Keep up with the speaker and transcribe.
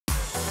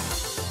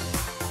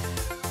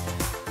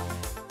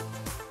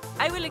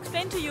I will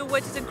explain to you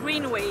what is a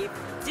green wave.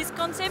 This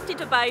concept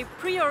is about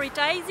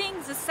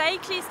prioritizing the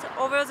cyclists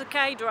over the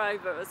car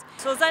drivers.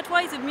 So that's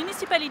why the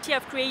municipality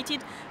have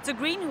created the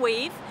green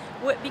wave,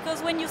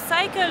 because when you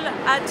cycle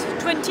at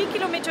 20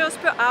 kilometers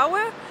per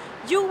hour,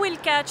 you will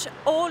catch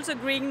all the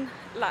green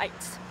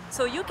lights.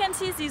 So you can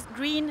see these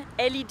green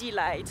LED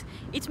lights.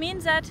 It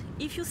means that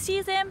if you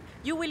see them,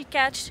 you will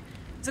catch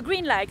the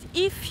green light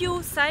if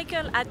you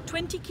cycle at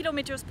 20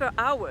 kilometers per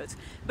hour.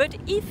 But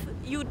if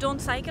you don't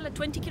cycle at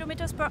 20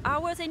 kilometers per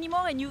hour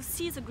anymore and you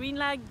see the green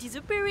light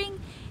disappearing,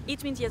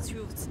 it means yes,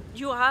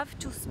 you have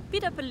to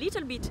speed up a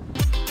little bit.